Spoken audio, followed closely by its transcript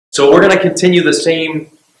So we're going to continue the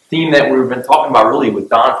same theme that we've been talking about really with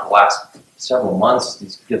Don for the last several months. You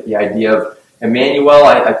get the idea of Emmanuel.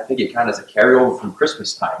 I think it kind of is a carryover from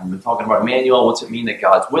Christmas time. We've been talking about Emmanuel. What's it mean that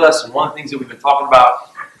God's with us? And one of the things that we've been talking about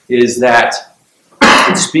is that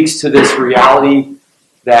it speaks to this reality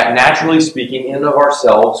that naturally speaking, in and of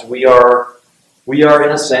ourselves, we are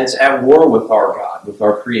in a sense at war with our God, with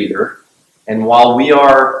our Creator. And while we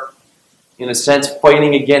are, in a sense,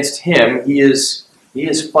 fighting against Him, He is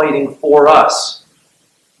fighting for us,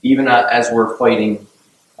 even as we're fighting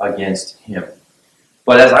against Him.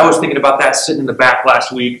 But as I was thinking about that sitting in the back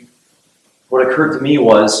last week, what occurred to me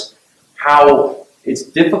was how it's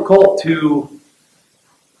difficult to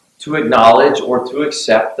acknowledge or to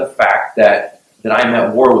accept the fact that I'm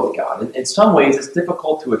at war with God. In some ways, it's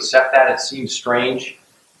difficult to accept that. It seems strange.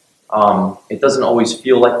 It doesn't always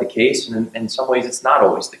feel like the case, and in some ways, it's not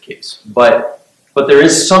always the case. But there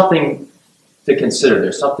is something to consider.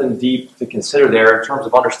 There's something deep to consider there in terms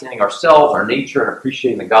of understanding ourselves, our nature, and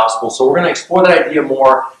appreciating the gospel. So we're going to explore that idea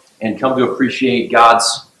more and come to appreciate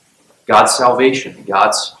God's salvation,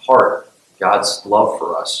 God's heart, God's love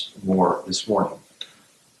for us more this morning.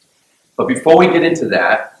 But before we get into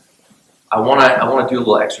that, I want to do a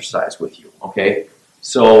little exercise with you, okay?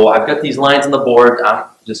 So I've got these lines on the board. I'm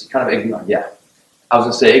just kind of ignoring. Yeah. I was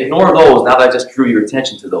going to say, ignore those now that I just drew your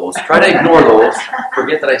attention to those. Try to ignore those.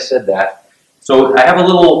 Forget that I said that. So I have a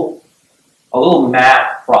little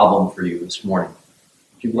math problem for you this morning.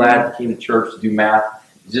 Aren't you glad you came to church to do math?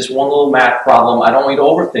 It's just one little math problem. I don't want you to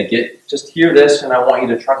overthink it. Just hear this, and I want you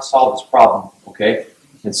to try to solve this problem, okay?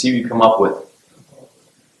 And see what you come up with.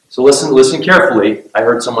 So listen carefully. I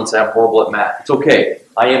heard someone say I'm horrible at math. It's okay.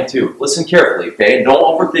 I am too. Listen carefully, okay? Don't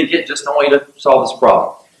overthink it. Just I want you to solve this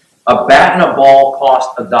problem. A bat and a ball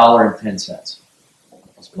cost $1.10.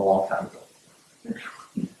 It's been a long time ago.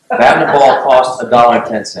 A bat and a ball cost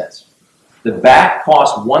 $1.10. The bat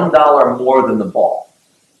costs $1 more than the ball.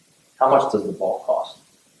 How much does the ball cost?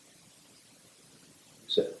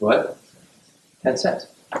 What? 10 cents.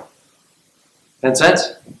 10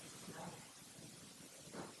 cents?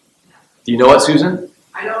 Do you know it, Susan?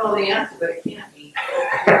 I don't know the answer, but it can't be.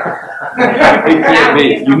 It can't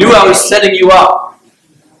be. You knew I was setting you up.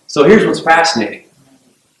 So here's what's fascinating.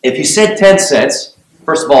 If you said 10 cents,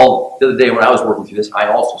 first of all, the other day when I was working through this, I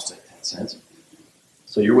also said 10 cents.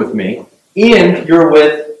 So you're with me. And you're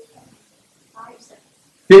with 5 cents.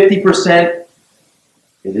 50%.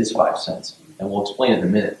 It is 5 cents. And we'll explain it in a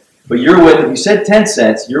minute. But you're with, if you said 10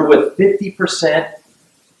 cents, you're with 50%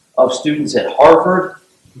 of students at Harvard,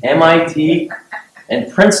 MIT,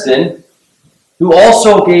 and Princeton, who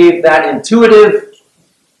also gave that intuitive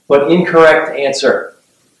but incorrect answer.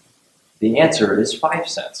 The answer is 5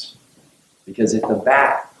 cents. Because if the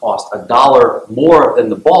bat costs $1 more than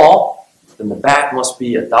the ball, then the bat must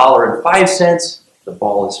be $1.05. The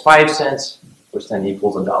ball is 5 cents, which then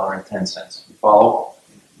equals $1.10. You follow?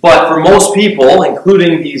 But for most people,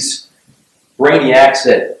 including these brainiacs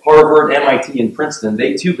at Harvard, MIT, and Princeton,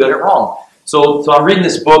 they too got it wrong. So I'm reading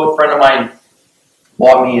this book. A friend of mine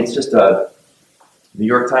bought me. It's just a New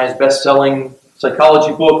York Times best-selling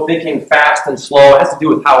psychology book, Thinking Fast and Slow. It has to do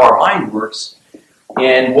with how our mind works.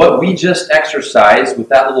 And what we just exercised with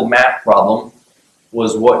that little math problem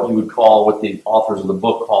was what you would call, what the authors of the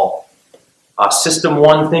book call System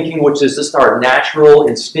 1 thinking, which is just our natural,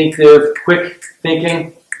 instinctive, quick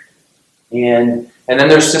thinking. And then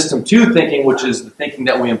there's System 2 thinking, which is the thinking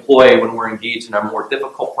that we employ when we're engaged in a more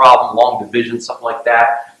difficult problem, long division, something like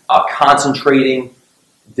that, concentrating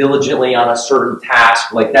diligently on a certain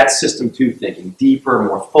task. Like that's System 2 thinking, deeper,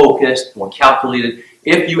 more focused, more calculated.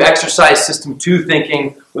 If you exercise System 2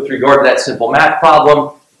 thinking with regard to that simple math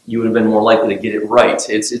problem, you would have been more likely to get it right.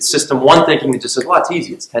 It's System 1 thinking that just says, well, it's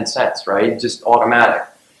easy. It's 10 cents, right? It's just automatic.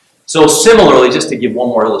 So similarly, just to give one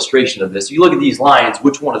more illustration of this, you look at these lines,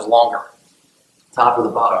 which one is longer? Top or the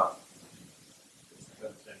bottom?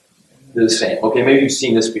 They're the same. Okay, maybe you've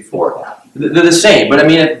seen this before. They're the same, but I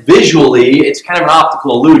mean, visually, it's kind of an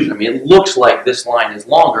optical illusion. I mean, it looks like this line is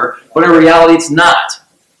longer, but in reality, it's not.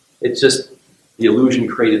 It's just the illusion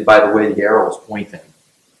created by the way the arrow is pointing,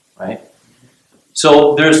 right?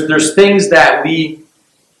 So there's things that we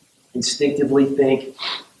instinctively think,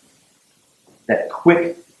 that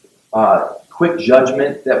quick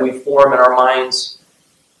judgment that we form in our minds.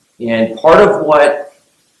 And part of what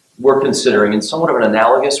we're considering in somewhat of an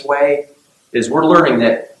analogous way is we're learning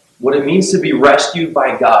that what it means to be rescued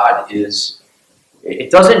by God is,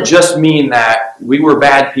 it doesn't just mean that we were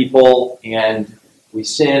bad people and we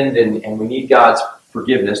sinned and we need God's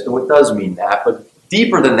forgiveness, though it does mean that. But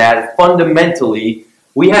deeper than that, fundamentally,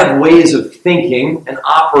 we have ways of thinking and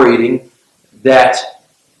operating that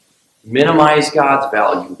minimize God's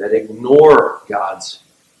value, that ignore God's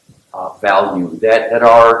value, that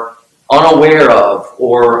are unaware of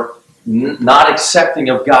or not accepting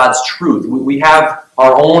of God's truth. We have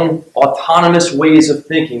our own autonomous ways of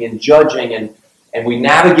thinking and judging, and we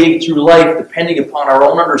navigate through life depending upon our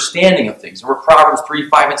own understanding of things. We're Proverbs 3,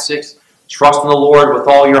 5, and 6. Trust in the Lord with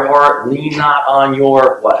all your heart. Lean not on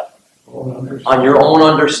your what? On your own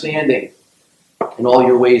understanding. In all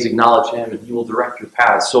your ways acknowledge Him, and He will direct your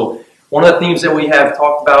paths. So one of the themes that we have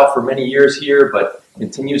talked about for many years here, but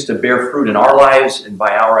continues to bear fruit in our lives, and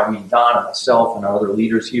by our, I mean Don and myself and our other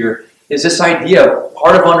leaders here, is this idea,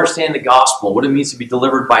 part of understanding the gospel, what it means to be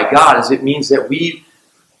delivered by God, is it means that we,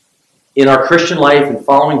 in our Christian life and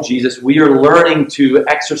following Jesus, we are learning to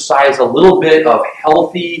exercise a little bit of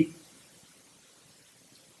healthy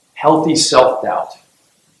self-doubt.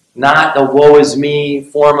 Not a woe is me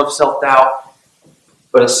form of self-doubt,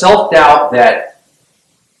 but a self-doubt that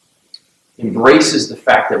embraces the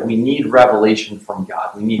fact that we need revelation from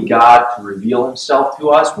God. We need God to reveal Himself to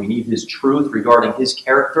us. We need His truth regarding His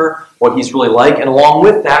character, what He's really like. And along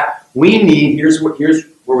with that, we need, here's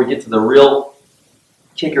where we get to the real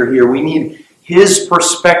kicker here, we need His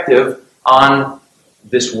perspective on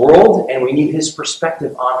this world, and we need His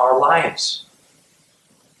perspective on our lives.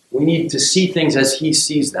 We need to see things as He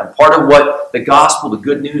sees them. Part of what the gospel, the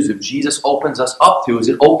good news of Jesus opens us up to, is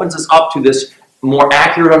it opens us up to this more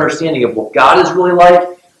accurate understanding of what God is really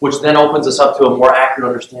like, which then opens us up to a more accurate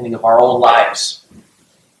understanding of our own lives.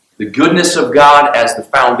 The goodness of God as the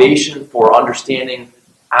foundation for understanding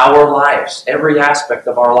our lives, every aspect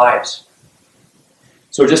of our lives.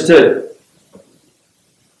 So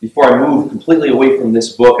before I move completely away from this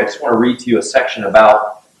book, I just want to read to you a section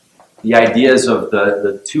about the ideas of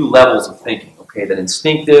the two levels of thinking, okay? That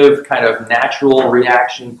instinctive, kind of natural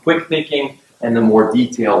reaction, quick thinking, and the more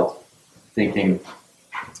detailed thinking.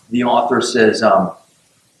 The author says,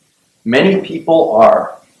 many people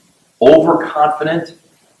are overconfident,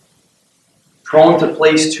 prone to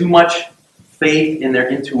place too much faith in their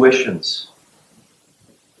intuitions.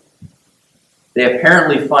 They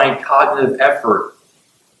apparently find cognitive effort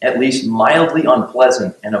at least mildly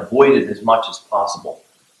unpleasant and avoid it as much as possible.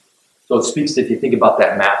 So it speaks to, if you think about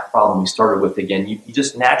that math problem we started with again, you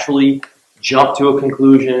just naturally jump to a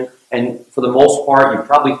conclusion, and for the most part, you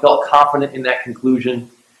probably felt confident in that conclusion.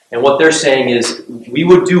 And what they're saying is, we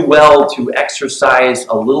would do well to exercise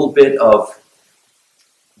a little bit of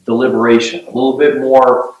deliberation, a little bit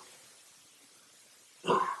more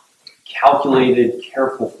calculated,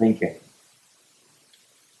 careful thinking.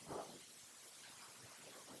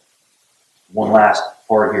 One last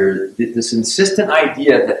part here. This insistent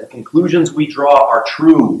idea that the conclusions we draw are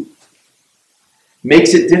true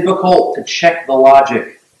makes it difficult to check the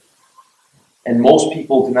logic, and most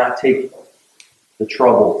people do not take the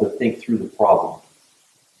trouble to think through the problem.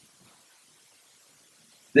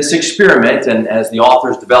 This experiment, and as the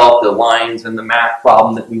authors develop the lines and the math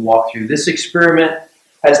problem that we walk through, this experiment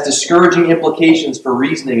has discouraging implications for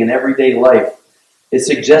reasoning in everyday life. It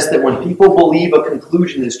suggests that when people believe a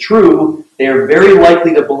conclusion is true, they are very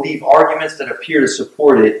likely to believe arguments that appear to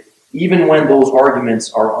support it, even when those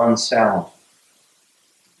arguments are unsound.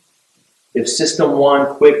 If system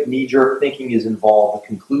one, quick, knee-jerk thinking is involved, the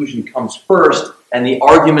conclusion comes first, and the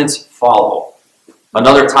arguments follow.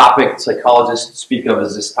 Another topic psychologists speak of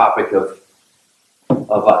is this topic of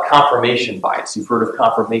confirmation bias. You've heard of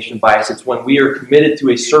confirmation bias. It's when we are committed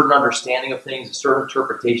to a certain understanding of things, a certain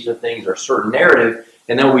interpretation of things, or a certain narrative,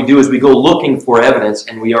 and then what we do is we go looking for evidence,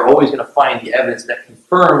 and we are always going to find the evidence that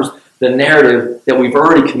confirms the narrative that we've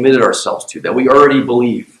already committed ourselves to, that we already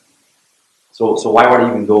believe. So why would I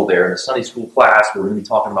even go there? In a Sunday school class, we're going to be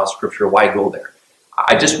talking about Scripture. Why go there?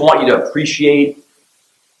 I just want you to appreciate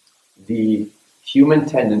the human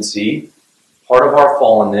tendency, part of our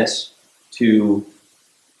fallenness, to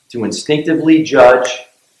instinctively judge,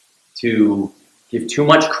 to give too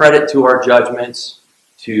much credit to our judgments,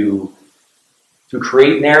 to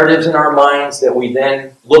create narratives in our minds that we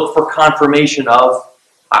then look for confirmation of.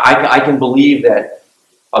 I can believe that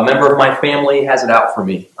a member of my family has it out for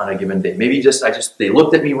me on a given day. Maybe they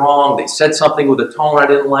looked at me wrong, they said something with a tone I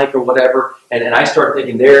didn't like or whatever, and I start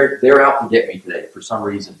thinking they're out to get me today for some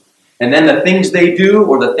reason. And then the things they do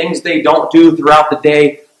or the things they don't do throughout the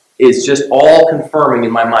day is just all confirming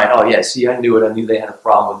in my mind, oh yeah, see, I knew it, I knew they had a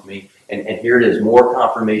problem with me, and here it is, more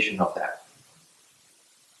confirmation of that.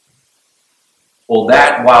 Well,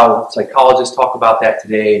 while psychologists talk about that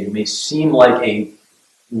today, it may seem like a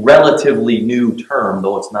relatively new term,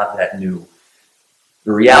 though it's not that new.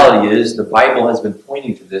 The reality is the Bible has been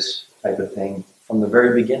pointing to this type of thing from the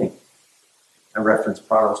very beginning. I referenced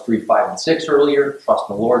Proverbs 3, 5, and 6 earlier. Trust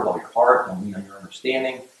in the Lord with all your heart and lean on your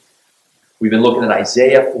understanding. We've been looking at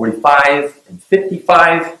Isaiah 45 and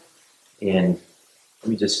 55. And let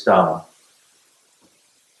me just have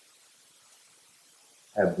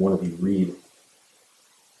one of you read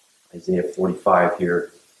Isaiah 45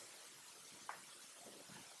 here.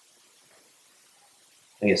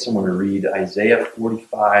 I guess someone to read Isaiah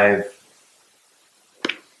 45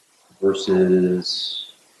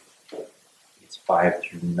 verses, it's 5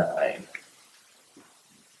 through 9. I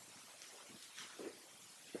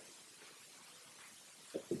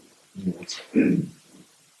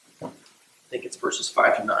think it's verses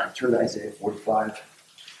 5 through 9. Turn to Isaiah 45.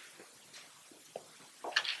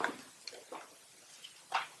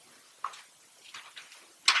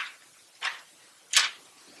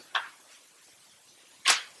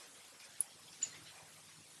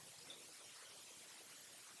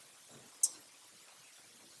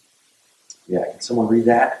 Yeah, can someone read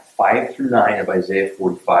that? 5 through 9 of Isaiah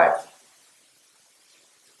 45.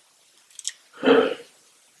 Anyone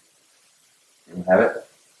have it?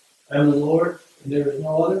 I am the Lord, and there is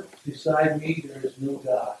no other. Beside me, there is no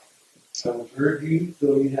God. I will urge you,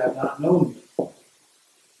 though you have not known me.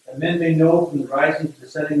 That men may know from the rising to the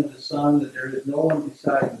setting of the sun that there is no one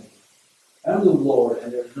beside me. I am the Lord,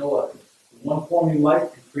 and there is no other. The one forming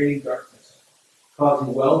light and creating darkness,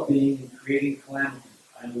 causing well-being and creating calamity.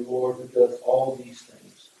 I am the Lord who does all these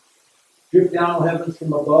things. Drip down, O heavens,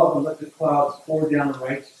 from above, and let the clouds pour down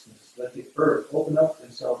righteousness. Let the earth open up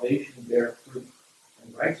and salvation bear fruit,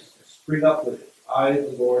 and righteousness spring up with it. I,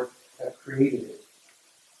 the Lord, have created it.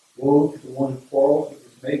 Woe to the one who quarrels with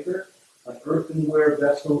his maker, an earthenware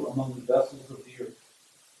vessel among the vessels of the earth.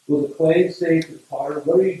 Will the clay say to the potter,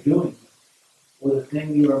 what are you doing? Will the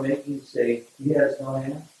thing you are making say, he has no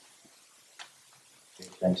hand? Okay,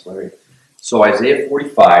 thanks, Larry. So Isaiah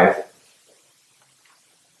 45,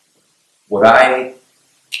 what I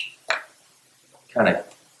kind of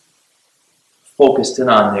focused in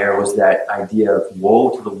on there was that idea of woe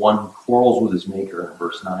to the one who quarrels with his maker in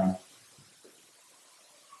verse 9.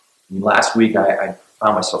 And last week I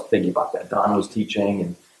found myself thinking about that. Don was teaching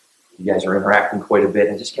and you guys are interacting quite a bit,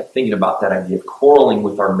 and I just kept thinking about that idea of quarreling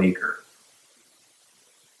with our maker.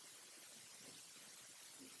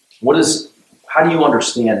 How do you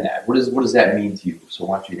understand that? What does that mean to you? So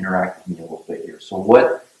why don't you interact with me a little bit here. So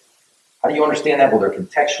how do you understand that, whether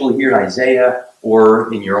contextually here in Isaiah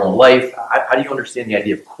or in your own life? How do you understand the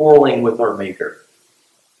idea of quarreling with our maker?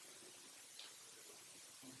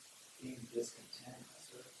 Being discontent.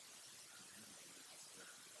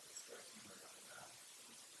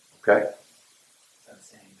 Okay. So I'm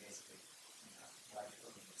saying basically, why do you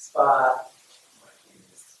in the spot? Why do you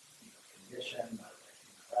this condition? Why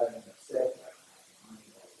do you end up sick? Why don't have money?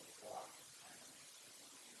 Blah, blah, blah.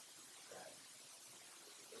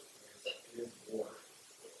 It is war.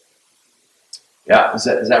 Yeah, does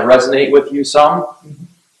that resonate with you some? Mm-hmm.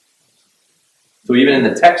 So even in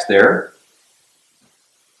the text there,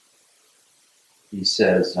 he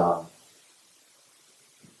says,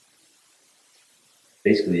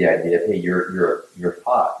 basically the idea of, hey, you're a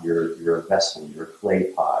pot, you're a vessel, you're a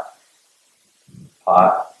clay pot.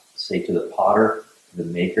 Pot, say to the potter, to the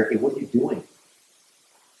maker, hey, what are you doing?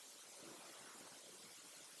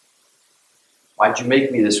 Why'd you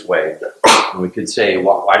make me this way? And we could say,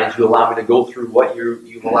 why did you allow me to go through what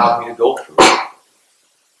you've allowed me to go through?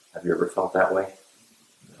 Have you ever felt that way?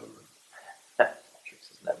 Never. Patrick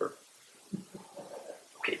says never.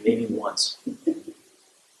 Okay, maybe once. I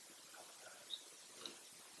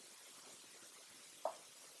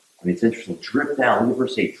mean, it's interesting. Drip down. Look at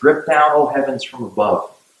verse 8. Drip down, O heavens, from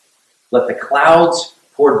above. Let the clouds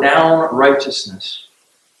pour down righteousness.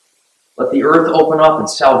 Let the earth open up and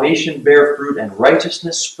salvation bear fruit and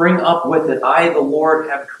righteousness spring up with it. I, the Lord,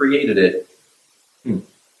 have created it.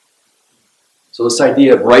 So this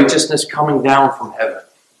idea of righteousness coming down from heaven.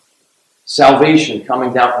 Salvation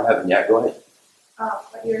coming down from heaven. Yeah, go ahead.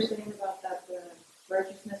 What you were saying about that, the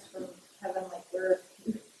righteousness from heaven, like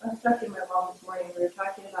I was talking to my mom this morning, we were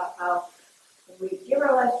talking about how when we give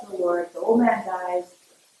our lives to the Lord, the old man dies,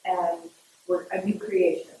 and we're a new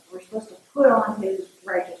creation. We're supposed to put on his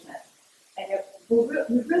righteousness. And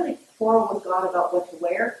we really quarrel with God about what to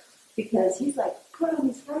wear, because he's like, put on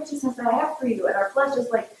this righteousness that I have for you. And our flesh is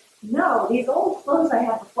like, no, these old clothes I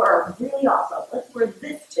had before are really awesome. Let's wear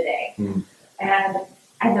this today. And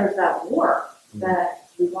there's that war that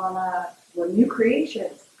we're new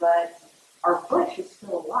creations, but our flesh is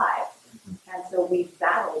still alive. And so we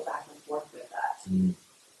battle back and forth with that.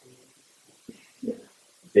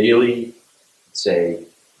 Daily, say,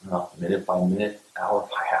 minute by minute, hour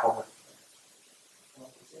by hour. Well,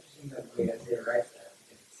 it's interesting that the way Isaiah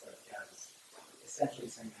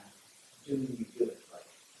doing you good. Like,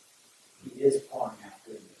 he is pouring out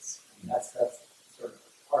goodness. I mean, that's sort of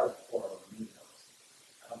part of the core of me.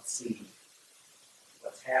 I don't see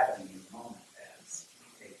what's happening in the moment as,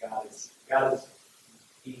 okay, God is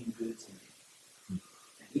being good to me. And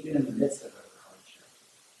even in the midst of a hardship,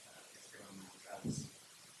 it's going on. God is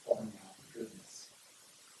pouring out goodness.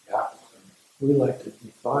 Yeah. We like to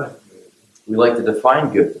define good. We like to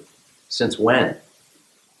define good. Since when?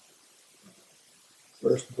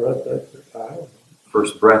 First breath I took, I don't know.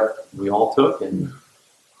 First breath we all took, and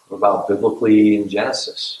what about biblically in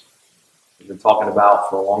Genesis? We've been talking about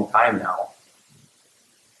for a long time now.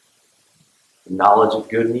 The knowledge of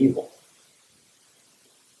good and evil.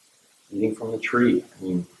 Eating from the tree. I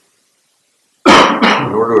mean,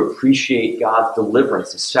 in order to appreciate God's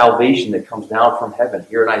deliverance, the salvation that comes down from heaven.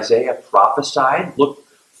 Here in Isaiah, prophesied, look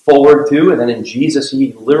forward to, and then in Jesus,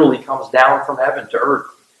 he literally comes down from heaven to earth.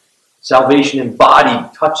 Salvation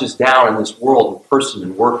embodied touches down in this world, the person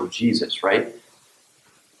and work of Jesus, right?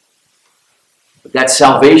 But that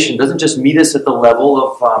salvation doesn't just meet us at the level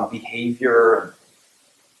of behavior and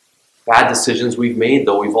bad decisions we've made,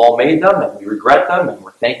 though we've all made them and we regret them and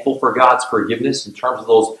we're thankful for God's forgiveness in terms of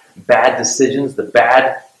those bad decisions, the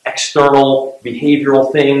bad external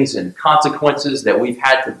behavioral things and consequences that we've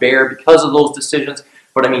had to bear because of those decisions.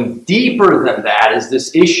 But I mean, deeper than that is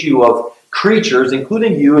this issue of creatures,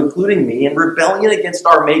 including you, including me, in rebellion against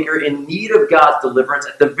our Maker, in need of God's deliverance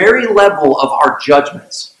at the very level of our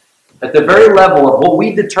judgments, at the very level of what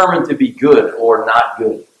we determine to be good or not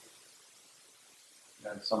good.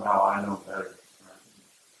 And somehow I know better.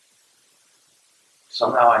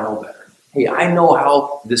 Somehow I know better. Hey, I know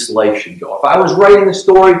how this life should go. If I was writing a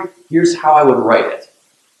story, here's how I would write it.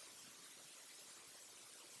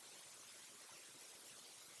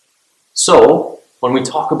 So, when we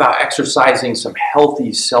talk about exercising some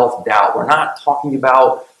healthy self-doubt, we're not talking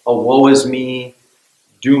about a woe is me,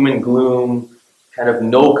 doom and gloom, kind of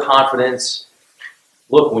no confidence.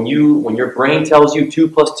 Look, when your brain tells you 2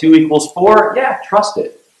 + 2 = 4, yeah, trust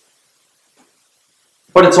it.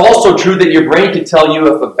 But it's also true that your brain could tell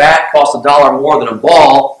you if a bat costs $1 more than a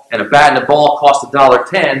ball, and a bat and a ball cost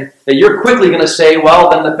 $1.10, that you're quickly going to say,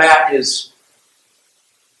 well, then the bat is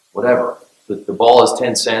whatever. The ball is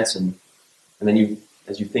 10 cents, and then you,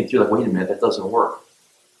 as you think through, like, wait a minute, that doesn't work.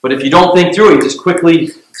 But if you don't think through it, you just quickly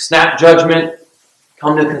snap judgment,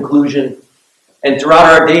 come to a conclusion. And throughout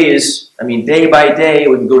our days, I mean, day by day,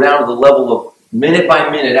 we can go down to the level of minute by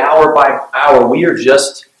minute, hour by hour, we are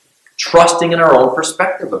just trusting in our own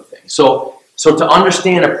perspective of things. So to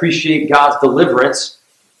understand, appreciate God's deliverance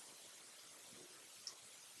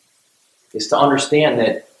is to understand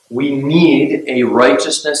that we need a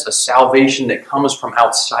righteousness, a salvation that comes from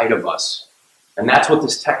outside of us. And that's what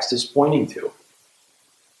this text is pointing to.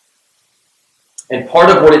 And part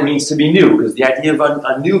of what it means to be new, because the idea of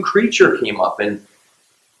a new creature came up. And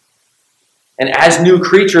as new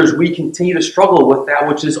creatures, we continue to struggle with that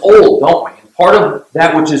which is old, don't we? And part of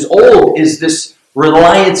that which is old is this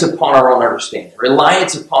reliance upon our own understanding,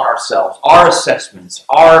 reliance upon ourselves, our assessments,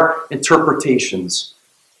 our interpretations.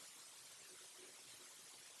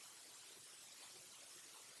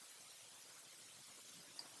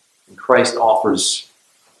 And Christ offers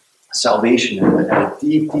salvation at a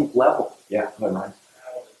deep, deep level. Yeah, go ahead, Ryan.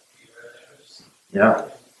 Yeah.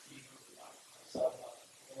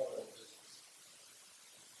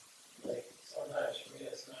 Like, sometimes for me,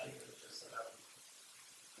 it's not even just that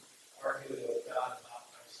I'm arguing with God about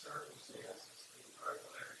my circumstances, or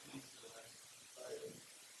whatever he's doing,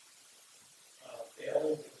 but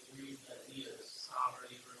failing to believe that he is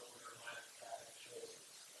sovereign over my bad choices.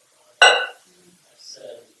 I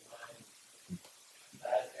said, my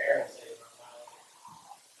bad parenting, or my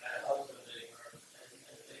bad husbanding, or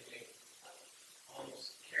and thinking,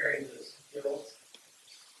 almost carrying this guilt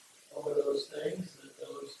over those things, that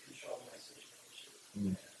those control my situation.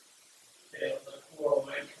 And the core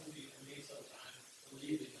might come to me sometimes,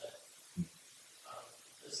 believing that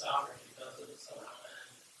the sovereignty doesn't somehow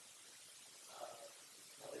end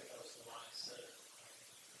when it comes to mindset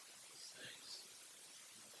these things.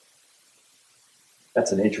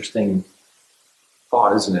 That's an interesting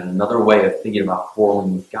thought, isn't it? Another way of thinking about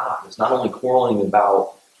quarreling with God is not only quarreling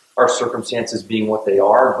about our circumstances being what they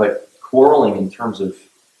are, but quarreling in terms of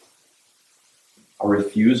a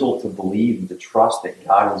refusal to believe and to trust that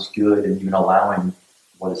God is good, and even allowing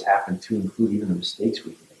what has happened to include even the mistakes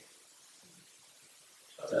we've made.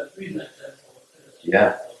 So that's being that gentle.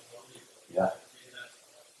 Yeah. Yeah.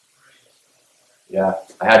 Yeah,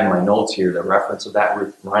 I had in my notes here the reference of that.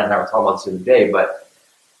 Ryan and I were talking about this the other day, but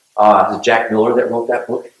is it Jack Miller that wrote that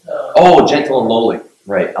book? Oh, Gentle and Lowly.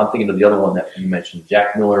 Right. I'm thinking of the other one that you mentioned,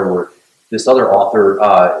 Jack Miller, where this other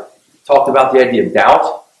author talked about the idea of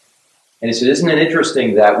doubt. And he said, isn't it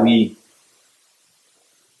interesting that we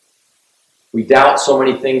doubt so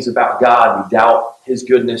many things about God? We doubt his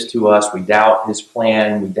goodness to us. We doubt his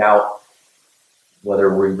plan. We doubt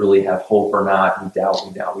whether we really have hope or not. We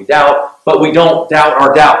doubt. But we don't doubt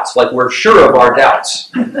our doubts. Like we're sure of our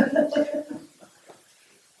doubts.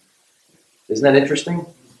 Isn't that interesting?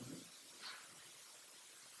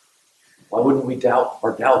 Why wouldn't we doubt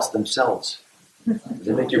our doubts themselves? Does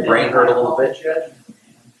it make your brain hurt a little bit?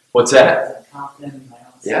 What's that?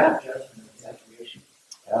 Yeah.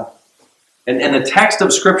 Yeah. And the text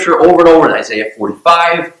of Scripture over and over in Isaiah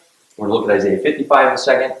 45, we're going to look at Isaiah 55 in a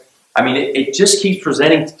second. I mean, it just keeps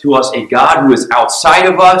presenting to us a God who is outside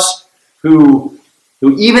of us, who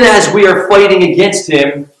even as we are fighting against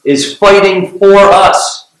him, is fighting for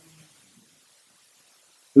us,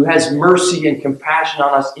 who has mercy and compassion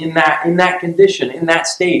on us in that condition, in that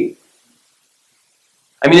state.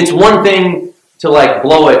 I mean, it's one thing to like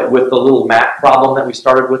blow it with the little math problem that we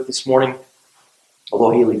started with this morning.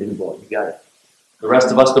 Although Haley didn't blow it, you got it. The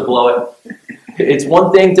rest of us to blow it. It's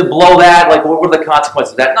one thing to blow that, like what were the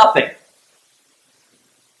consequences of that? Nothing.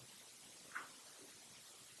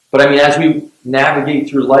 But I mean, as we navigate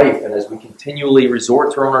through life and as we continually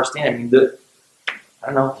resort to our own understanding, I mean, I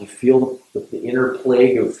don't know, do you feel the inner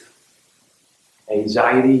plague of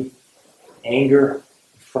anxiety, anger,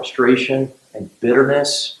 frustration, and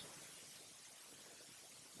bitterness,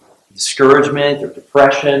 discouragement or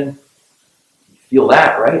depression? You feel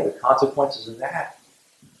that, right? The consequences of that.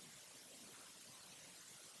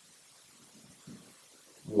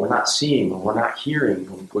 When we're not seeing, when we're not hearing,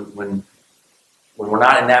 when we're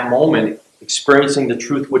not in that moment experiencing the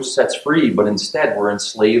truth which sets free, but instead we're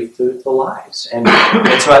enslaved to lies. And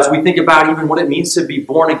so as we think about even what it means to be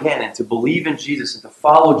born again and to believe in Jesus and to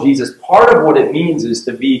follow Jesus, part of what it means is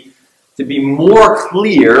to be more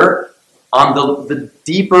clear on the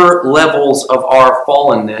deeper levels of our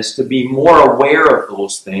fallenness, to be more aware of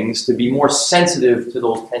those things, to be more sensitive to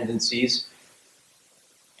those tendencies,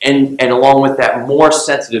 and along with that, more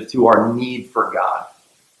sensitive to our need for God.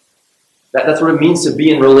 That's what it means to be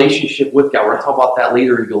in relationship with God. We're going to talk about that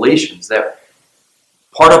later in Galatians. That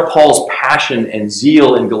part of Paul's passion and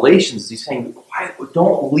zeal in Galatians, he's saying,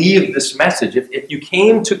 don't leave this message. If you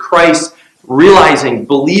came to Christ realizing,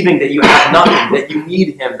 believing that you have nothing, that you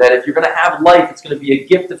need him, that if you're going to have life, it's going to be a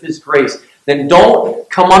gift of his grace, then don't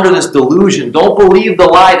come under this delusion. Don't believe the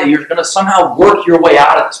lie that you're going to somehow work your way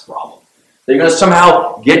out of this problem. That you're going to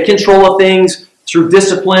somehow get control of things through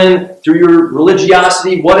discipline, through your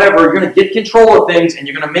religiosity, whatever. You're going to get control of things and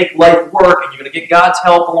you're going to make life work and you're going to get God's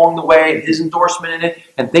help along the way and his endorsement in it,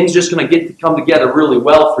 and things just going to come together really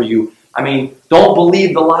well for you. I mean, don't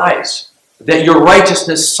believe the lies that your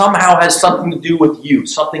righteousness somehow has something to do with you,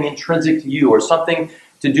 something intrinsic to you, or something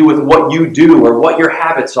to do with what you do, or what your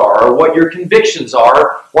habits are, or what your convictions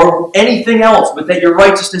are, or anything else, but that your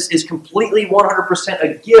righteousness is completely 100%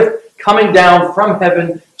 a gift coming down from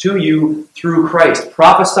heaven to you through Christ.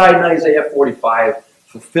 Prophesied in Isaiah 45,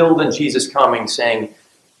 fulfilled in Jesus coming, saying,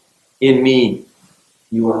 in me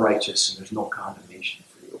you are righteous, and there's no condemnation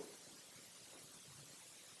for you.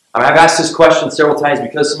 I mean, I've asked this question several times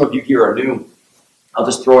because some of you here are new. I'll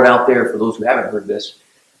just throw it out there for those who haven't heard this.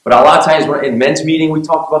 But a lot of times in men's meeting, we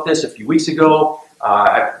talked about this a few weeks ago.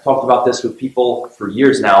 I've talked about this with people for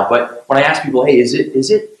years now. But when I ask people, hey, is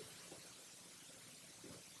it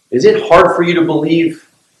hard for you to believe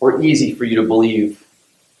or easy for you to believe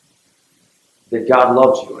that God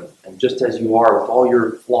loves you and just as you are with all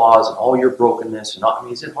your flaws and all your brokenness? And I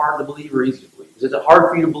mean, is it hard to believe or easy to believe? Is it hard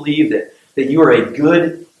for you to believe that you are a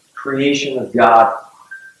good creation of God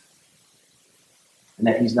and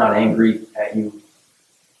that he's not angry at you?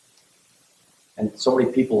 And so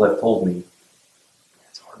many people have told me,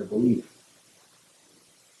 it's hard to believe.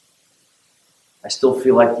 I still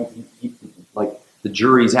feel like the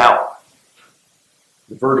jury's out.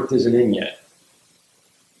 The verdict isn't in yet.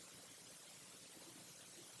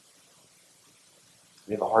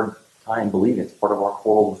 We have a hard time believing. It's part of our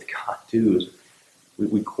quarrel with God too. Is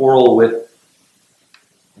we quarrel with,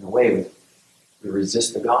 in a way, we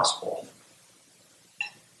resist the gospel.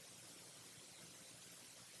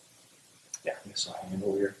 Yeah, I guess I am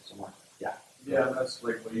over here somewhere. Yeah. Yeah, that's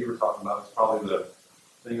like what you were talking about. It's probably the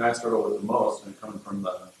thing I struggle with the most, and coming from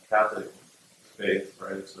the Catholic faith,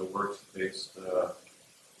 right? It's a works-based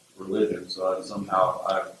religion. So somehow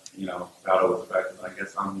I've, battled with the fact that I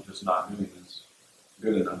guess I'm just not doing this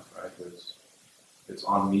good enough, right? Because it's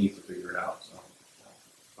on me to figure it out. So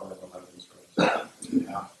probably one of those struggles.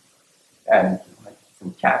 Yeah. And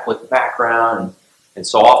from Catholic background, and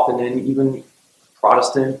so often in even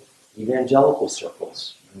Protestant evangelical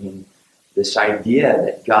circles. I mean, this idea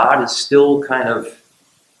that God is still kind of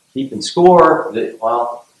keeping score, that,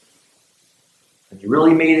 well, have you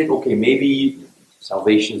really made it? Okay, maybe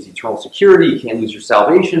salvation is eternal security, you can't lose your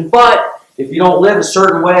salvation, but if you don't live a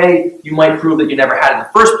certain way, you might prove that you never had it in the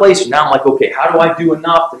first place. And now I'm like, okay, how do I do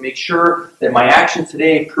enough to make sure that my actions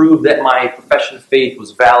today prove that my profession of faith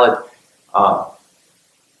was valid?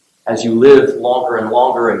 As you live longer and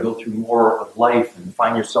longer and go through more of life and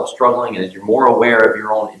find yourself struggling, and as you're more aware of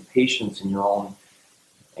your own impatience and your own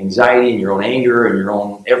anxiety and your own anger and your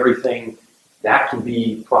own everything, that can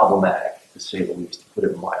be problematic, to say the least, to put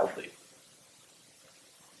it mildly.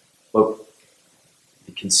 But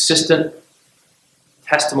the consistent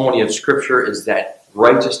testimony of Scripture is that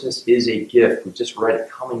righteousness is a gift. We just read it,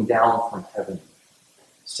 coming down from heaven.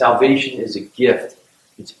 Salvation is a gift.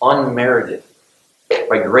 It's unmerited.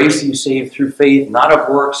 By grace are you saved through faith, not of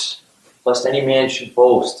works, lest any man should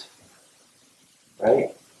boast.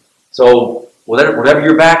 Right? So, whatever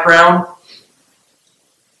your background,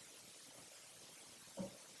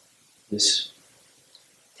 this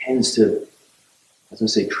tends to, I was going to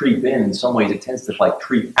say creep in. In some ways, it tends to like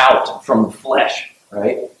creep out from the flesh.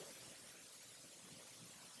 Right?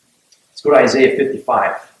 Let's go to Isaiah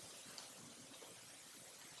 55.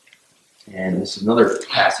 And this is another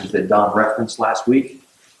passage that Don referenced last week.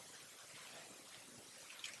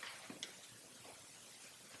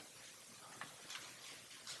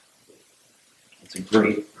 It's a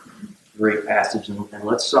great passage, and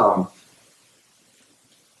let's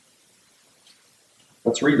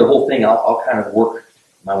read the whole thing. I'll kind of work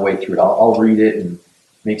my way through it. I'll read it and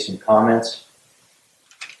make some comments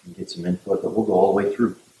and get some input, but we'll go all the way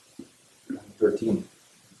through 13.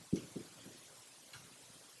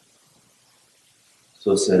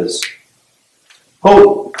 So it says,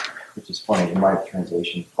 "Ho," which is funny in my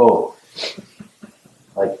translation. Ho,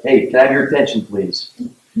 like, hey, can I have your attention, please?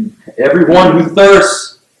 Everyone who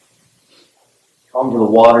thirsts, come to the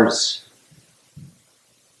waters.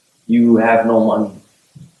 You who have no money,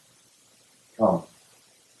 come,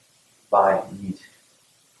 buy and eat.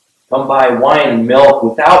 Come buy wine and milk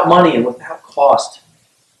without money and without cost.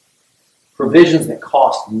 Provisions that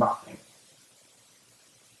cost nothing.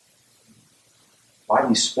 Why do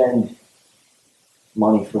you spend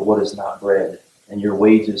money for what is not bread, and your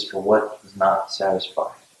wages for what does not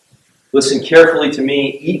satisfy? Listen carefully to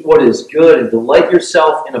me, eat what is good, and delight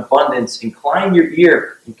yourself in abundance. Incline your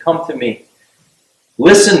ear and come to me.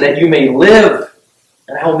 Listen that you may live,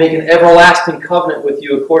 and I will make an everlasting covenant with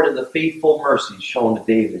you according to the faithful mercies shown to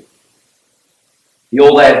David.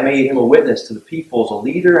 Behold, I have made him a witness to the peoples, a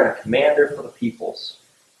leader and a commander for the peoples.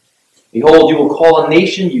 Behold, you will call a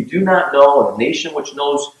nation you do not know, and a nation which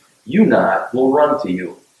knows you not will run to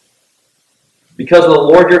you. Because of the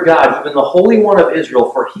Lord your God, even the Holy One of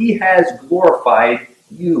Israel, for he has glorified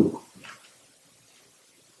you.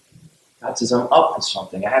 God says, I'm up to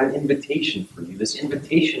something. I have an invitation for you. This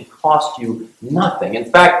invitation costs you nothing.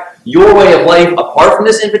 In fact, your way of life, apart from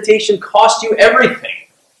this invitation, costs you everything.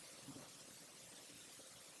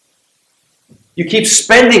 You keep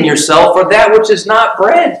spending yourself for that which is not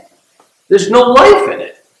bread. There's no life in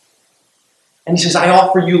it. And he says, I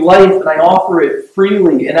offer you life, and I offer it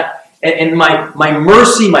freely. And my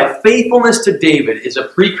mercy, my faithfulness to David is a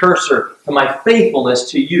precursor to my faithfulness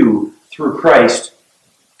to you through Christ.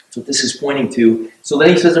 That's what this is pointing to. So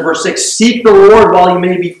then he says in verse 6, seek the Lord while he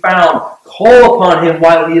may be found. Call upon him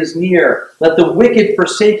while he is near. Let the wicked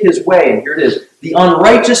forsake his way. And here it is. The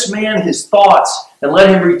unrighteous man his thoughts, and let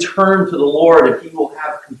him return to the Lord, and he will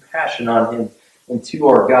have compassion on him, and to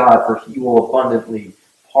our God, for he will abundantly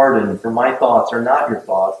pardon. For my thoughts are not your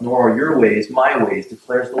thoughts, nor are your ways my ways,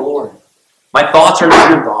 declares the Lord. My thoughts are not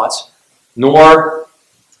your thoughts, nor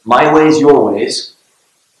my ways your ways.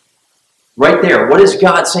 Right there, what is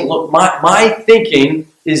God saying? Look, my thinking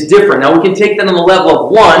is different. Now we can take that on the level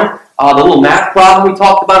of one, the little math problem we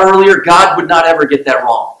talked about earlier. God would not ever get that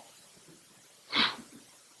wrong.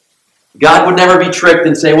 God would never be tricked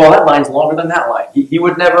and say, well, that line's longer than that line. He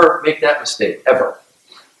would never make that mistake, ever.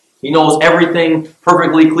 He knows everything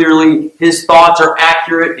perfectly clearly. His thoughts are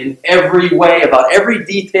accurate in every way about every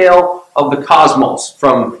detail of the cosmos,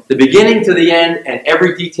 from the beginning to the end, and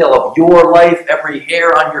every detail of your life, every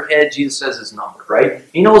hair on your head, Jesus says, is numbered, right?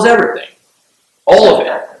 He knows everything. All of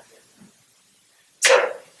it.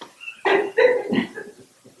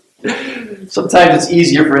 Sometimes it's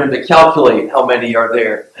easier for him to calculate how many are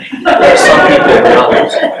there. Some people than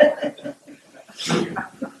others.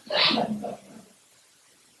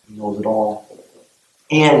 He knows it all.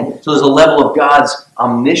 And so there's a level of God's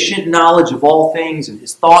omniscient knowledge of all things and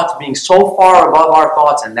his thoughts being so far above our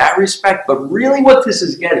thoughts in that respect. But really what this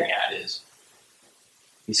is getting at is,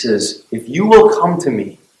 he says, if you will come to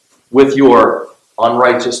me with your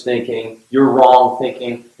unrighteous thinking, your wrong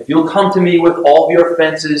thinking, if you'll come to me with all of your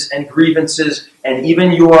offenses and grievances and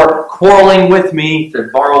even your quarreling with me, to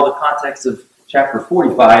borrow the context of chapter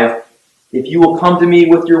 45, if you will come to me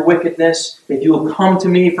with your wickedness, if you will come to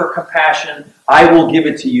me for compassion, I will give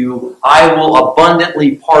it to you. I will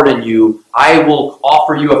abundantly pardon you. I will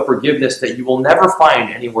offer you a forgiveness that you will never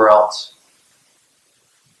find anywhere else.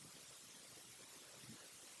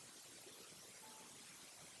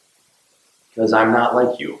 Because I'm not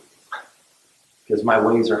like you. Because my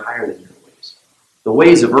ways are higher than your ways. The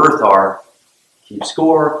ways of earth are keep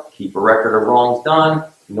score, keep a record of wrongs done,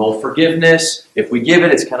 no forgiveness. If we give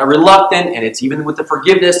it, it's kind of reluctant, and it's even with the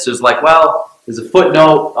forgiveness, there's like, well, there's a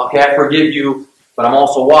footnote, okay, I forgive you, but I'm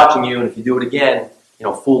also watching you, and if you do it again,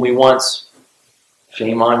 fool me once,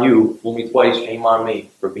 shame on you. Fool me twice, shame on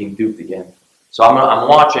me for being duped again. So I'm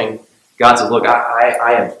watching. God says, look,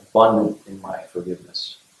 I am abundant in my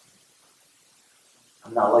forgiveness.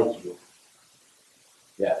 I'm not like you.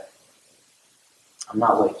 Yeah. I'm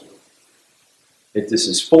not like you. This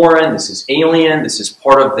is foreign, this is alien, this is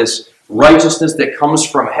part of this righteousness that comes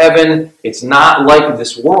from heaven. It's not like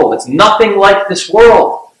this world. It's nothing like this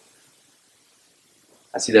world.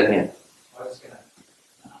 I see that hand. I was going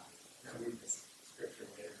to read this scripture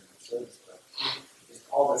later in the service, but just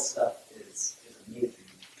all this stuff is amazing.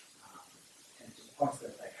 And it just points to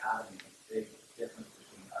the dichotomy, the big difference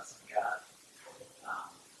between us and God. I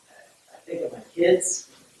think of my kids,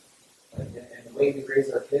 and the way we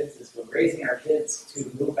raise our kids is we're raising our kids to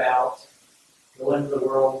move out, go into the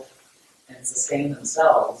world, and sustain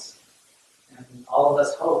themselves. And all of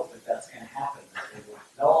us hope that that's going to happen, that they will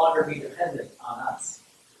no longer be dependent on us.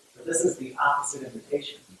 But this is the opposite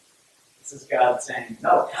invitation. This is God saying,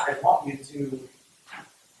 no, I want you to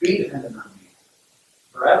be dependent on me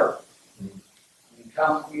forever.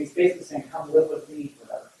 He's basically saying, come live with me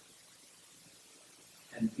forever.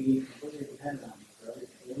 And be completely dependent on me for everything.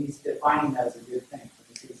 And he's defining that as a good thing.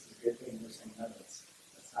 He sees it as a good thing, and we're saying, no, that's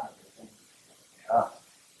not a good thing. Yeah.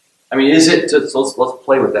 I mean, is it, let's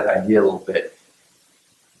play with that idea a little bit.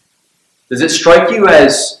 Does it strike you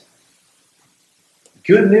as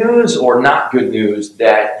good news or not good news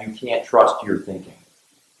that you can't trust your thinking?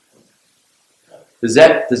 Does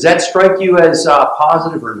that strike you as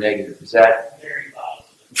positive or negative? Is that Very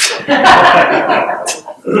positive.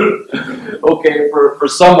 okay for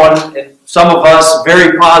someone, and some of us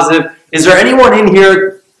very positive? Is there anyone in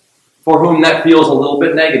here for whom that feels a little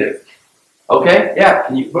bit negative? Okay, yeah.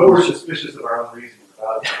 But we're suspicious of our own reasoning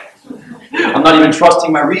about things. I'm not even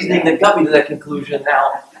trusting my reasoning that got me to that conclusion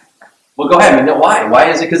now. Well, go ahead. I mean, why?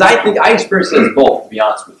 Why is it? Because I think I experience it as both, to be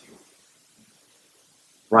honest with you.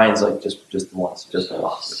 Ryan's like, just once, just the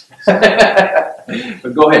opposite.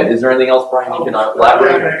 But go ahead. Is there anything else, Brian, you can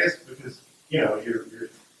elaborate on? I guess because,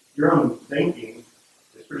 your own thinking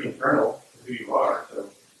is pretty internal to who you are, so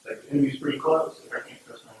the enemy's pretty close. If I can't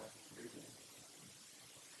trust my reasoning.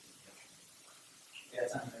 Yeah,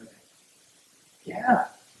 it's unnerving. Yeah.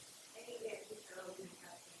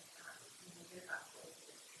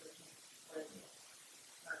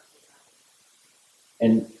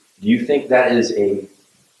 And do you think that is a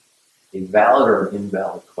valid or an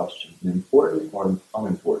invalid question? An important or an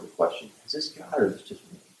unimportant question? Is this God or is this just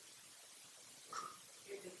me?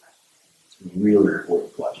 It's a really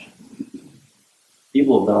important question.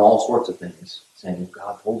 People have done all sorts of things saying,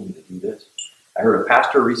 God told me to do this. I heard a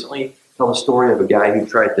pastor recently tell a story of a guy who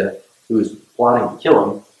was plotting to kill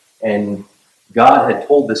him, and God had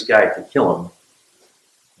told this guy to kill him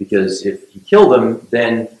because if he killed him,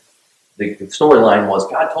 then the storyline was,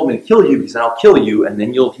 God told me to kill you because then I'll kill you, and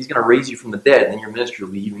then he's going to raise you from the dead, and then your ministry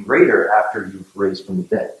will be even greater after you've raised from the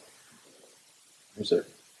dead. There's a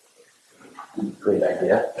great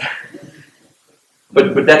idea.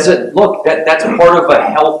 But that's it. Look, that's part of a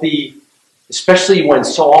healthy, especially when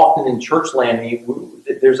so often in church land,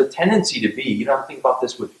 there's a tendency to be, you don't think about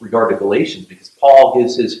this with regard to Galatians, because Paul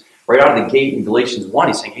gives his, right out of the gate in Galatians 1,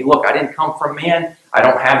 he's saying, hey, look, I didn't come from man. I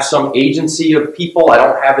don't have some agency of people. I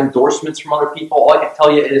don't have endorsements from other people. All I can tell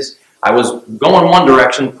you is I was going one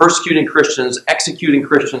direction, persecuting Christians, executing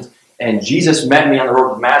Christians, and Jesus met me on the road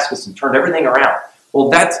to Damascus and turned everything around. Well,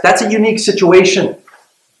 that's a unique situation.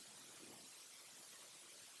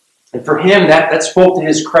 And for him, that spoke to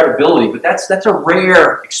his credibility, but that's a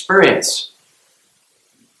rare experience.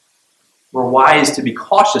 We're wise to be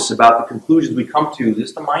cautious about the conclusions we come to,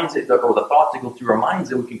 just the minds or the thoughts that go through our minds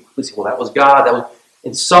that we can quickly say, well, that was God.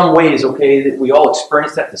 in some ways, okay, that we all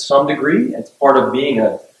experience that to some degree. It's part of being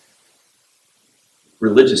a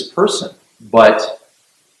religious person. But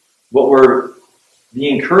what we're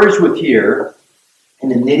being encouraged with here in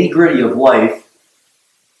the nitty-gritty of life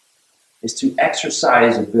is to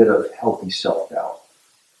exercise a bit of healthy self-doubt.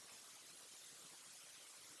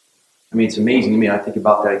 I mean, it's amazing to me. I think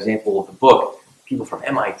about that example of the book. People from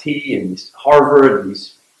MIT and Harvard,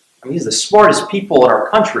 these are the smartest people in our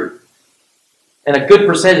country. And a good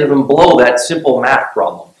percentage of them blow that simple math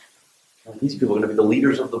problem. And these people are going to be the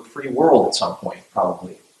leaders of the free world at some point,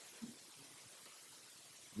 probably.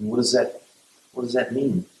 And what does that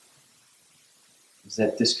mean? Is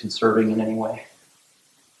that disconcerting in any way?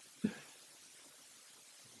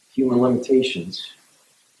 Human limitations,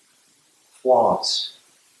 flaws,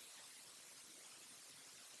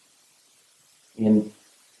 and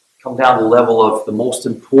come down to the level of the most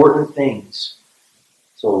important things.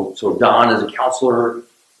 So Don is a counselor,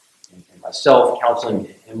 and myself counseling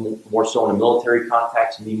him more so in a military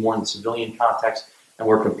context, and me more in the civilian context, and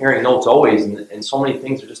we're comparing notes always, and so many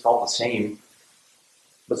things are just all the same.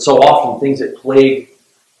 But so often things that plague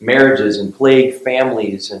marriages and plague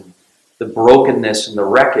families and the brokenness and the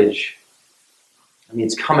wreckage, I mean,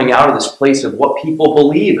 it's coming out of this place of what people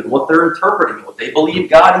believe and what they're interpreting, what they believe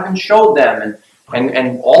God even showed them,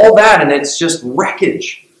 and all that, and it's just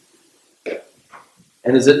wreckage.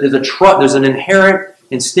 And there's an inherent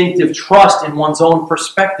instinctive trust in one's own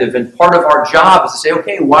perspective, and part of our job is to say,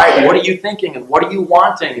 okay, why? What are you thinking, and what are you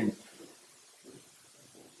wanting? And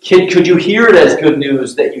kid, could you hear it as good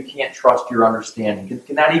news that you can't trust your understanding?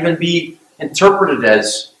 Can that even be interpreted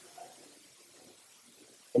as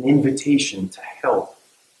an invitation to help?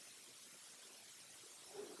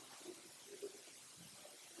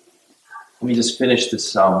 Let me just finish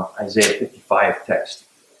this Isaiah 55 text,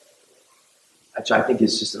 which I think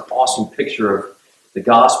is just an awesome picture of the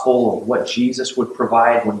gospel, of what Jesus would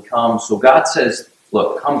provide when he comes. So God says,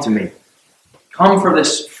 look, come to me. Come for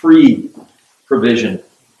this free provision.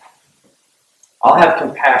 I'll have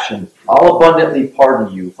compassion. I'll abundantly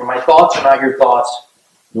pardon you. For my thoughts are not your thoughts,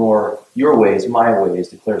 nor your ways my ways,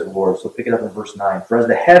 declares the Lord. So pick it up in verse 9. For as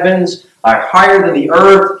the heavens are higher than the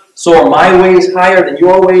earth, so are my ways higher than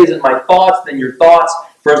your ways, and my thoughts than your thoughts.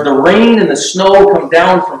 For as the rain and the snow come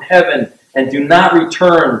down from heaven, and do not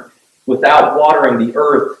return without watering the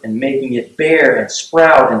earth, and making it bear and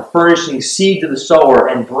sprout, and furnishing seed to the sower,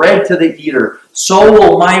 and bread to the eater, so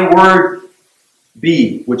will my word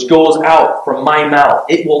be, which goes out from my mouth.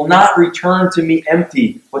 It will not return to me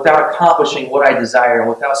empty, without accomplishing what I desire, and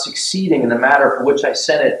without succeeding in the matter for which I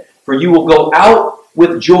sent it. For you will go out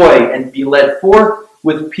with joy, and be led forth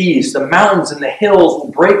with peace. The mountains and the hills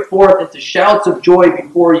will break forth into shouts of joy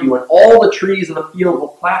before you, and all the trees of the field will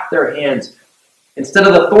clap their hands. Instead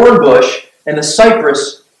of the thorn bush and the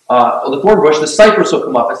cypress, the cypress will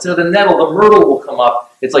come up. Instead of the nettle, the myrtle will come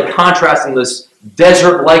up. It's like contrasting this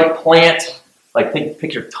desert-like plant, like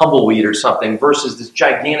picture tumbleweed or something, versus this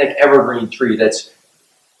gigantic evergreen tree that's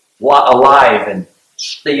alive and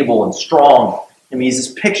stable and strong. I mean, it's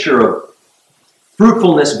this picture of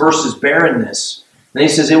fruitfulness versus barrenness. And he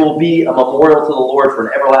says, it will be a memorial to the Lord for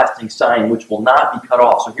an everlasting sign which will not be cut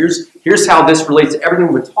off. So here's how this relates to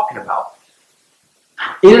everything we've been talking about.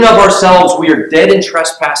 In and of ourselves, we are dead in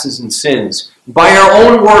trespasses and sins. By our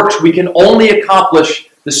own works, we can only accomplish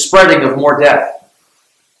the spreading of more death.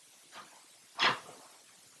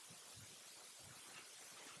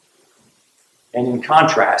 And in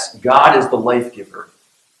contrast, God is the life giver.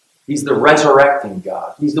 He's the resurrecting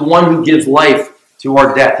God. He's the one who gives life to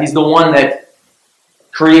our death. He's the one that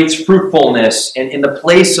creates fruitfulness and in the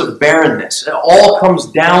place of barrenness. It all comes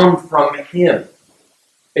down from him.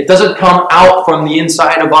 It doesn't come out from the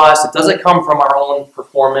inside of us. It doesn't come from our own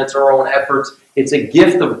performance, our own efforts. It's a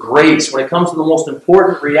gift of grace. When it comes to the most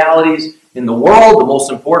important realities in the world, the most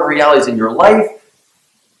important realities in your life,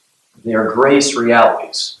 they are grace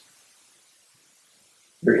realities.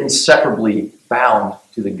 They're inseparably bound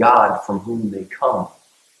to the God from whom they come.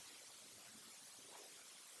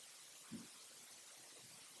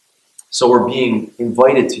 So we're being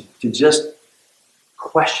invited to just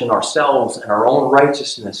question ourselves and our own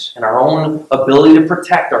righteousness and our own ability to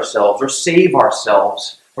protect ourselves or save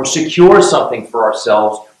ourselves or secure something for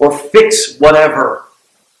ourselves or fix whatever.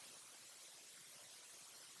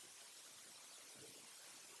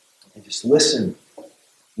 And just listen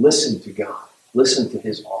to God. Listen to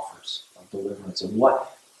his offers of deliverance and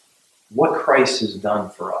what Christ has done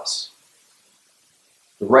for us.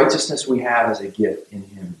 The righteousness we have as a gift in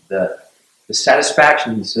him. The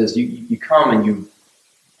satisfaction, he says, you come and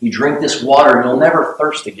You drink this water and you'll never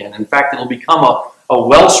thirst again. In fact, it'll become a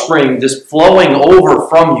wellspring just flowing over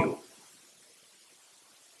from you.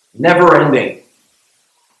 Never ending.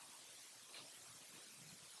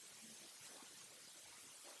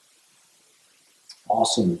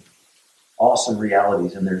 Awesome, awesome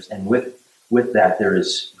realities. And with that there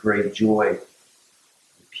is great joy,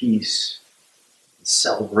 peace,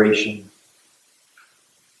 celebration.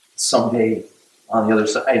 Someday on the other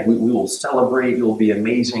side, we will celebrate. It will be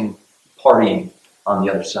amazing partying on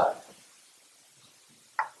the other side.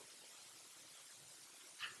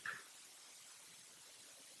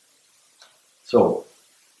 So,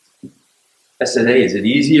 S&A, is it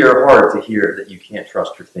easy or hard to hear that you can't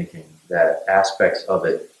trust your thinking, that aspects of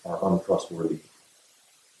it are untrustworthy?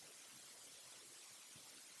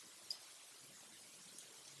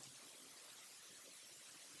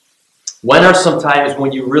 When are some times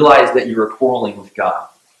when you realize that you are quarreling with God?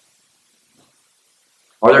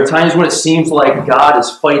 Are there times when it seems like God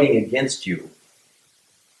is fighting against you?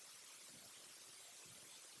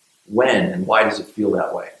 When and why does it feel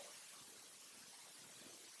that way?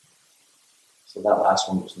 So that last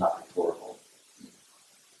one was not rhetorical.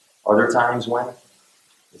 Are there times when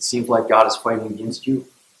it seems like God is fighting against you?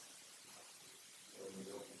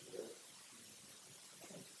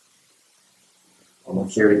 Anyone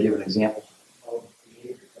care to give an example? Oh,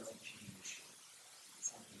 behavior doesn't change.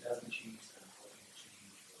 Something doesn't change, then I'm hoping to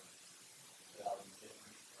change, or values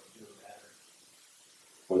different, or do it better.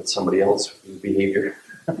 Or that somebody else whose behavior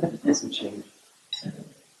doesn't change? Kind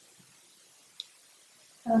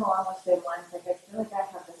of along the same lines, like I feel like I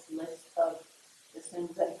have this list of the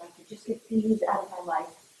sins that if I could just get these out of my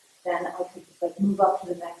life, then I could just like move up to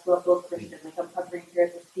the next level of Christian. Like I'm hovering here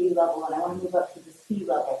at the C level, and I want to move up to the C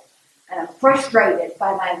level. And I'm frustrated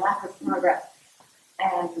by my lack of progress.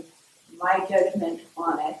 And my judgment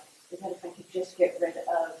on it is that if I could just get rid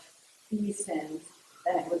of these sins,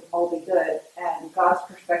 then it would all be good. And God's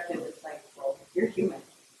perspective is like, well, you're human.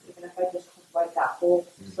 Even if I just wipe that whole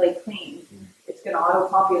slate clean, it's going to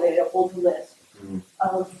auto-populate a whole list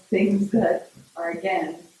of things that are,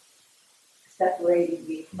 again, separating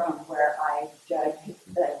me from where I judge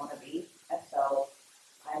that I want to be. And so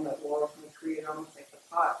I'm at war with my Creator, almost like the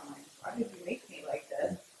pot. I'm like, why did you make me like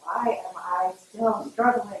this? Why am I still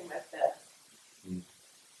struggling with this?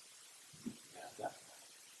 Yeah, definitely.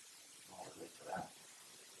 I'll relate to that.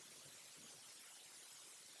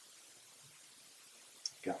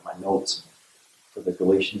 Got my notes for the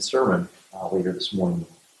Galatians sermon later this morning.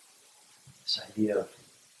 This idea of,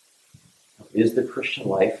 is the Christian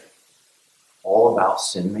life all about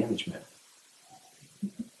sin management?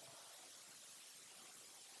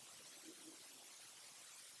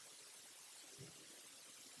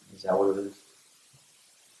 Is that what it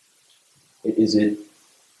is? Is it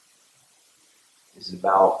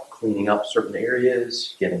about cleaning up certain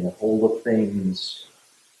areas, getting a hold of things,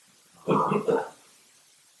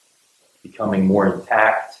 becoming more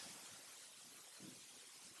intact?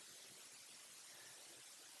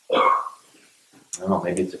 I don't know,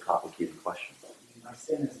 maybe it's a complicated question. My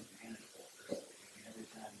sin isn't manageable. Every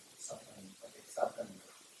time it's something,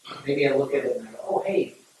 maybe I look at it and I go, oh,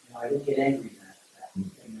 hey, I didn't get angry that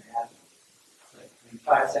thing that happened. It's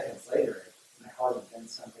like, 5 seconds later, my heart has been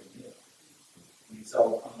something new.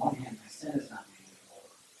 So on one hand, my sin is not manageable,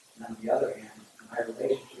 and on the other hand, my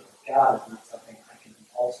relationship with God is not something I can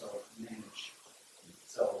also manage.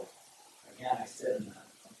 So again, I sit in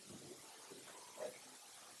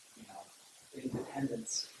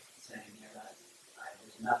independence, saying that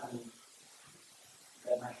there's nothing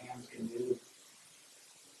that my hands can do to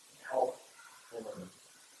help, or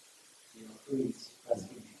please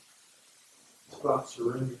rescue me. It's about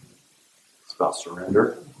surrender. It's about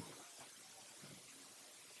surrender.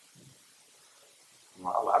 You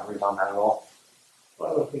want to elaborate on that at all?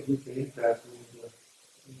 Well, I don't think we can impact them with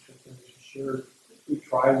the things sure. If we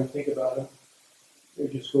try and think about it, they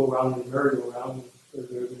just go around in the merry-go-round and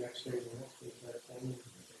they're the next day, the next day, that thing.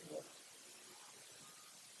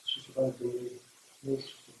 It's just about daily, it's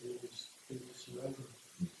just a daily surrender.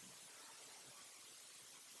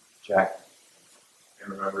 Jack? I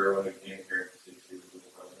remember when we came here to see the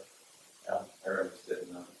project. I remember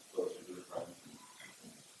sitting closer to the front.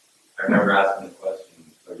 I remember asking the question,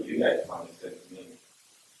 or you guys finally said to me,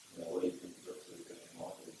 what do you think the Christian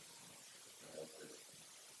walk is?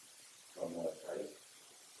 From what, right?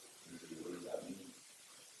 What does that mean?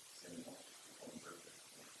 Sinless,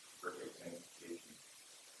 perfect sanctification.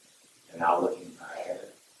 And now looking back at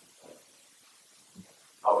it,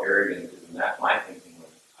 how arrogant is that? My thinking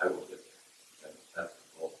was, I will get there. That's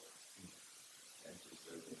the goal.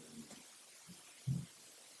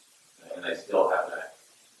 And I still have that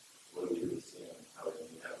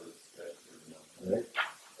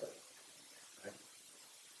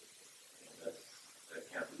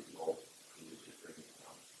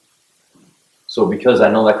So because I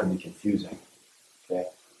know that can be confusing, okay,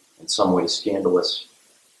 in some ways scandalous,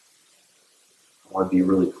 I want to be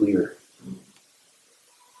really clear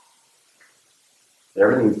that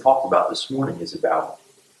everything we've talked about this morning is about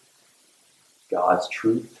God's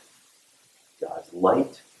truth, God's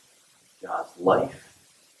light, God's life.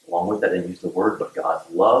 Along with that, I didn't use the word, but God's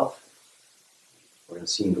love. We're going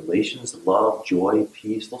to see in Galatians, love, joy,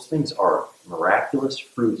 peace. Those things are miraculous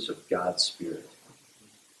fruits of God's Spirit.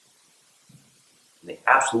 And they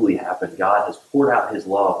absolutely happen. God has poured out his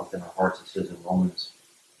love within our hearts, it says in Romans.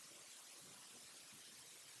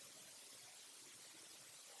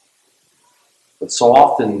 But so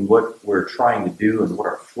often what we're trying to do and what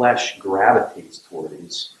our flesh gravitates toward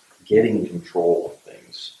is getting control of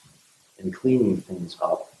things and cleaning things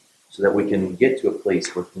up so that we can get to a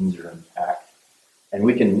place where things are intact. And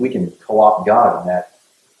we can co-opt God in that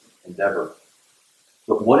endeavor.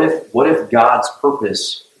 But what if God's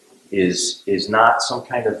purpose is not some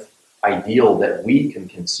kind of ideal that we can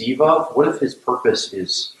conceive of? What if his purpose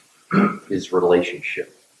is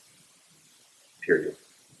relationship? Period.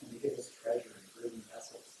 And he gives us treasure in earthen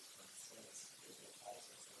vessels, is what it says, is what Paul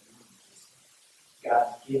says.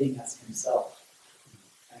 God giving us himself.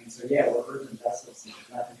 I mean, so yeah, we're earthen vessels, and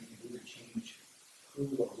there's nothing we can do to change who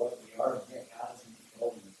or what we are, and yet God is in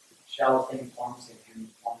control. And shallow thing forms it, and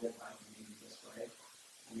formed it by being this way.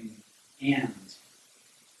 I mean, and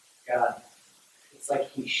God, it's like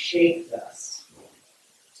he shaped us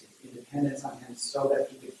to independence on him so that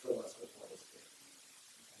he could fill us with what is good.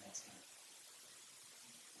 And that's him.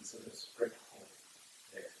 And so there's great hope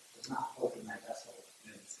there. There's not hope in that vessel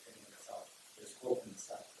in itself. There's hope in the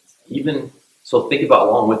substance. Even so, think about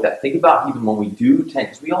along with that. Think about even when we do tend,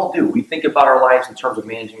 because we all do. We think about our lives in terms of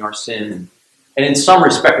managing our sin, and in some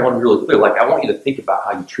respect, I want to be really clear. Like, I want you to think about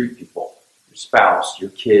how you treat people, your spouse,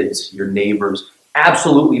 your kids, your neighbors.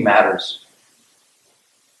 Absolutely matters.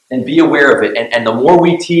 And be aware of it. And the more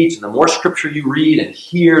we teach, and the more scripture you read and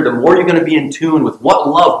hear, the more you're going to be in tune with what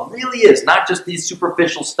love really is. Not just these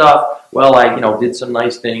superficial stuff. Well, I did some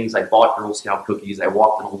nice things. I bought Girl Scout cookies. I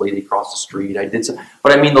walked an old lady across the street. I did some.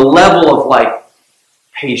 But I mean the level of like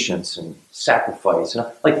patience and sacrifice.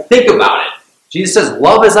 Like, think about it. Jesus says,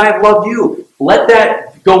 love as I have loved you. Let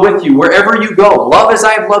that go with you wherever you go. Love as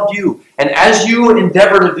I have loved you. And as you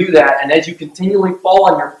endeavor to do that, and as you continually fall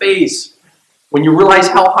on your face, when you realize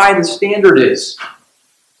how high the standard is,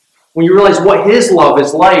 when you realize what his love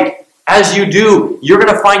is like, as you do, you're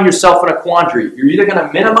going to find yourself in a quandary. You're either going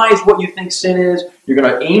to minimize what you think sin is, you're going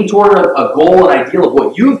to aim toward a goal, an ideal of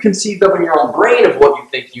what you've conceived of in your own brain of what you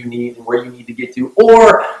think you need and where you need to get to,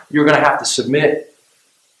 or you're going to have to submit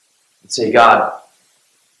and say, God,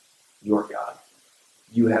 you're God.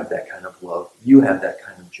 You have that kind of love. You have that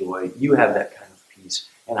kind of joy. You have that kind of peace.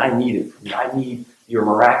 And I need it from you. I need your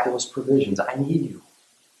miraculous provisions. I need you.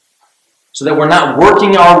 So that we're not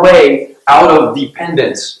working our way out of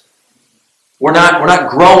dependence. We're not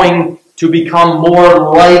growing to become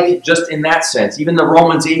more like, just in that sense. Even the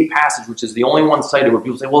Romans 8 passage, which is the only one cited where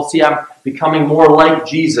people say, well, see, I'm becoming more like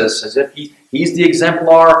Jesus, as if he's the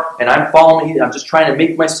exemplar, and I'm following, I'm just trying to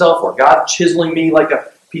make myself, or God chiseling me like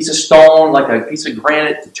a piece of stone, like a piece of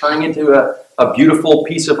granite, turning into a beautiful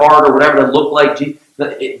piece of art or whatever to look like Jesus.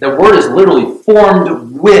 The word is literally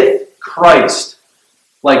formed with Christ.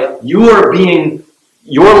 Like, you are being,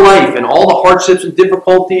 your life and all the hardships and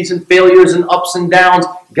difficulties and failures and ups and downs,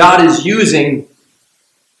 God is using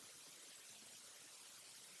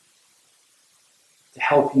to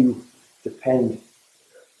help you depend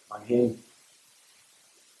on him.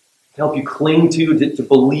 To help you cling to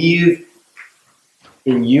believe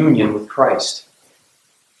in union with Christ.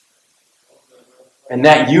 And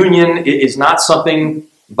that union is not something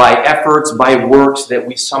by efforts, by works that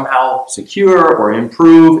we somehow secure or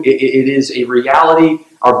improve. It is a reality.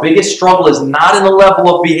 Our biggest struggle is not in the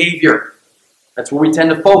level of behavior. That's where we tend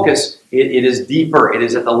to focus. It is deeper. It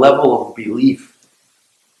is at the level of belief.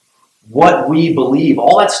 What we believe.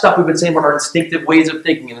 All that stuff we've been saying about our instinctive ways of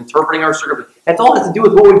thinking and interpreting our circumstances. That's all has to do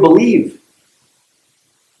with what we believe.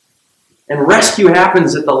 And rescue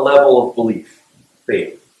happens at the level of belief,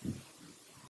 faith.